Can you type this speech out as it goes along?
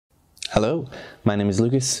Hello, my name is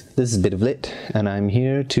Lucas, this is Bit of Lit, and I'm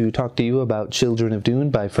here to talk to you about Children of Dune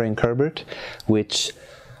by Frank Herbert, which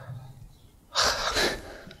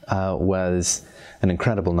was an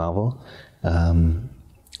incredible novel,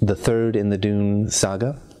 the third in the Dune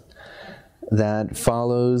saga, that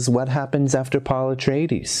follows what happens after Paul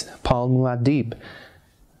Atreides. Paul Muad'Dib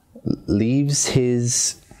leaves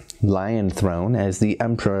his lion throne as the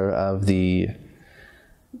emperor of the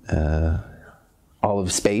all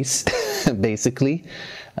of space, basically,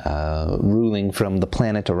 ruling from the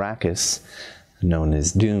planet Arrakis, known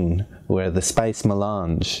as Dune, where the spice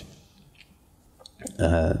melange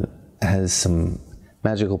has some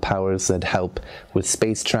magical powers that help with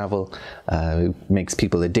space travel, makes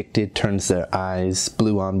people addicted, turns their eyes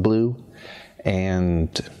blue on blue,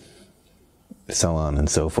 and so on and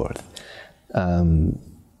so forth.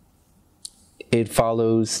 It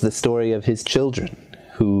follows the story of his children,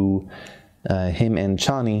 who him and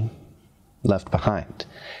Chani left behind.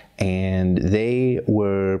 And they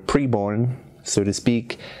were preborn, so to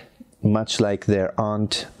speak, much like their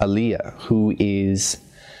aunt Alia, who is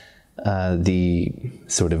the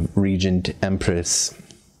sort of regent empress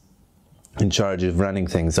in charge of running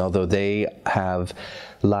things. Although they have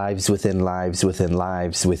lives within lives within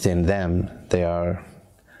lives within them, they are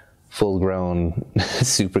full-grown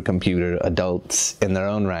supercomputer adults in their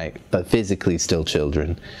own right, but physically still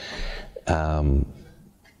children.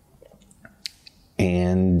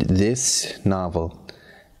 And this novel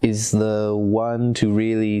is the one to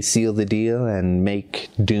really seal the deal and make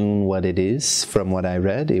Dune what it is. From what I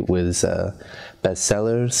read, it was a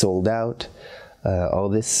bestseller, sold out, all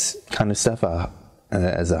this kind of stuff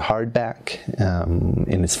as a hardback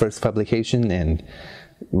in its first publication, and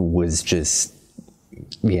was just,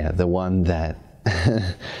 yeah, the one that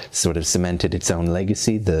sort of cemented its own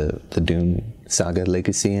legacy, the Dune saga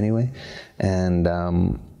legacy anyway. And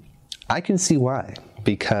I can see why,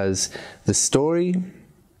 because the story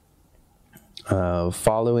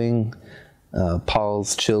following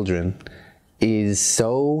Paul's children is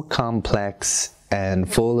so complex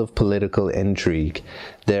and full of political intrigue.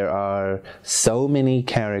 There are so many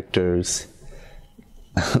characters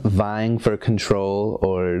vying for control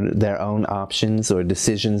or their own options or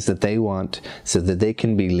decisions that they want so that they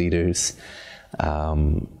can be leaders,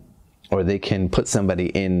 or they can put somebody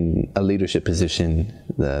in a leadership position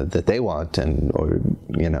that they want, and, or,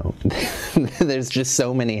 you know, there's just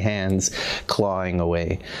so many hands clawing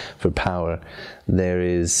away for power. There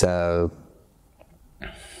is a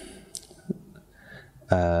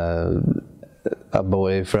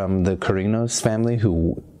boy from the Corrinos family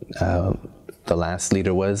who the last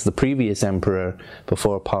leader was the previous emperor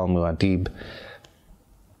before Paul Muad'Dib,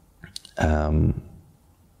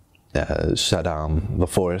 Shaddam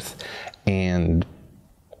IV, and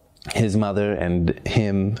his mother and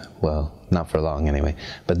him, well, not for long anyway,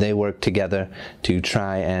 but they worked together to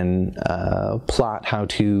try and plot how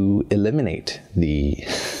to eliminate the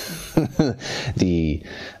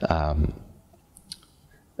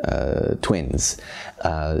twins.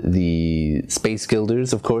 The Space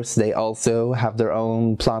Guilders, of course, they also have their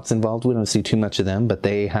own plots involved. We don't see too much of them, but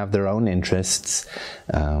they have their own interests.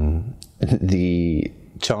 The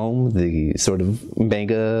CHOAM, the sort of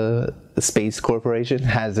mega space corporation,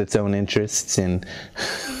 has its own interests in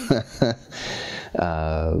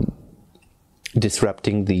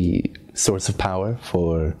disrupting the source of power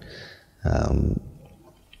for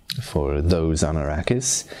those on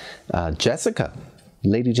Arrakis. Jessica,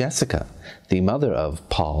 Lady Jessica, the mother of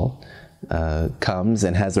Paul, comes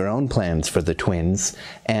and has her own plans for the twins,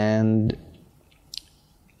 and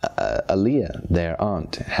Alia, their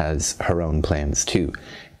aunt, has her own plans too.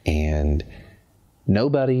 And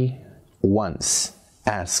nobody once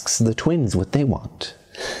asks the twins what they want.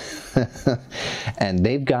 And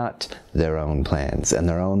they've got their own plans and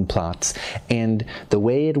their own plots. And the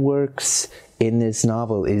way it works in this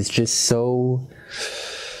novel is just so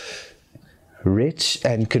rich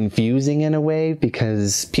and confusing in a way,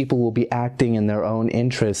 because people will be acting in their own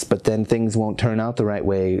interests, but then things won't turn out the right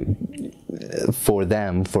way for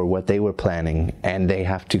them, for what they were planning, and they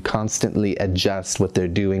have to constantly adjust what they're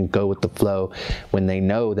doing, go with the flow, when they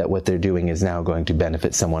know that what they're doing is now going to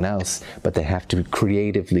benefit someone else, but they have to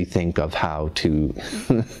creatively think of how to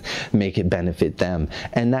make it benefit them.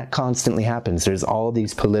 And that constantly happens. There's all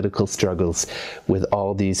these political struggles with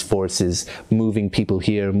all these forces moving people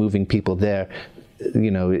here, moving people there.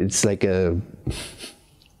 You know, it's like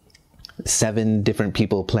 7 different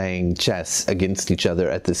people playing chess against each other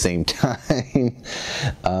at the same time.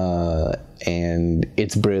 And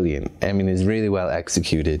it's brilliant. I mean, it's really well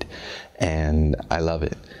executed, and I love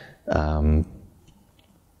it.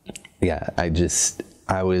 Yeah,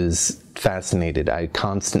 I was fascinated.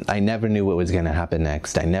 I never knew what was going to happen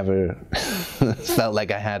next. I never felt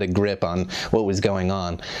like I had a grip on what was going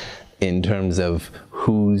on in terms of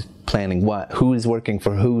who's planning what, who is working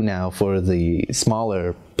for who now for the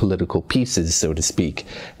smaller political pieces, so to speak.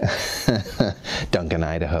 Duncan,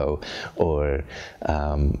 Idaho, or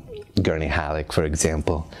Gurney Halleck, for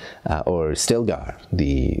example, or Stilgar,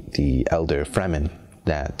 the elder Fremen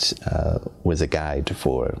that was a guide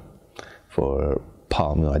for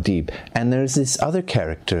Paul Muad'Dib. And there's this other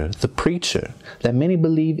character, the preacher, that many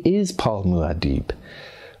believe is Paul Muad'Dib,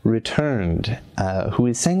 returned, who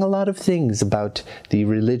is saying a lot of things about the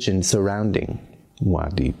religion surrounding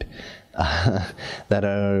Muad'Dib that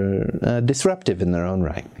are disruptive in their own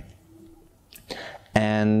right.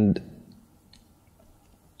 And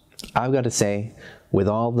I've got to say, with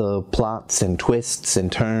all the plots and twists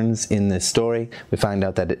and turns in this story, we find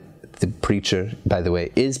out that the preacher, by the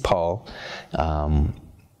way, is Paul.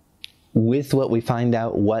 With what we find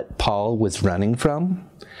out what Paul was running from,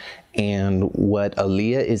 and what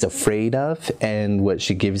Alia is afraid of, and what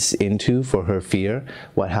she gives into for her fear,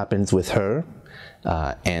 what happens with her,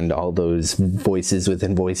 and all those voices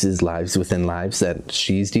within voices, lives within lives that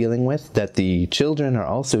she's dealing with, that the children are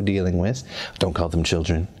also dealing with. Don't call them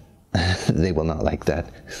children. They will not like that.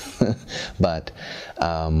 But,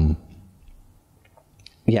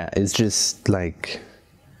 yeah, it's just like,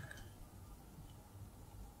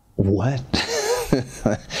 what?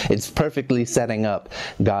 It's perfectly setting up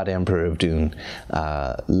God Emperor of Dune.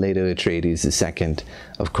 Leto Atreides II,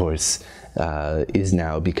 of course, is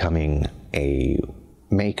now becoming a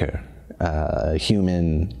maker, a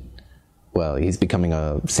human. Well, he's becoming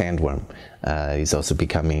a sandworm. He's also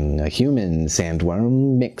becoming a human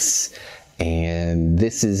sandworm mix. And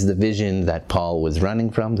this is the vision that Paul was running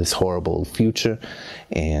from, this horrible future.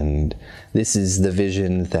 And this is the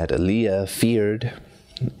vision that Alia feared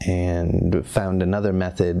and found another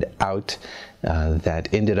method out that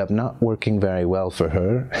ended up not working very well for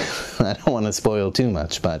her. I don't want to spoil too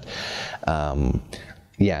much, but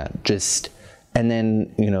yeah, just... And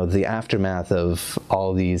then, you know, the aftermath of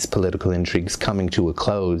all these political intrigues coming to a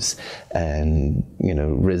close and, you know,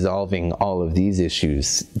 resolving all of these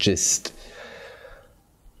issues, just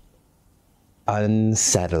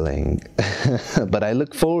unsettling. But I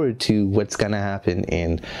look forward to what's going to happen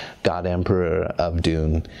in God Emperor of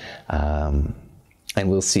Dune. And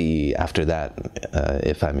we'll see after that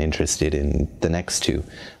if I'm interested in the next two,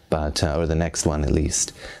 but or the next one at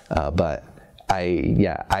least. But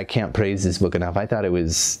I can't praise this book enough. I thought it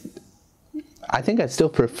was, I think I still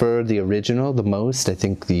prefer the original the most. I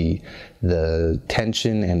think the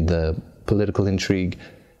tension and the political intrigue,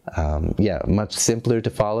 yeah, much simpler to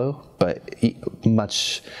follow, but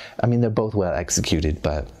much, I mean, they're both well executed,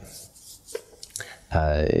 but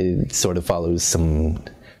it sort of follows some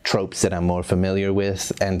tropes that I'm more familiar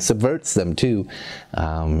with and subverts them too.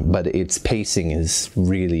 But its pacing is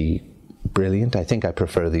really brilliant. I think I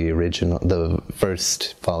prefer the original, the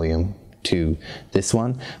first volume to this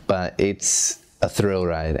one, but it's a thrill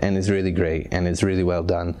ride and it's really great and it's really well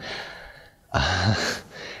done.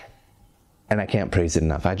 And I can't praise it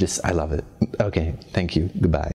enough. I love it. Okay, thank you. Goodbye.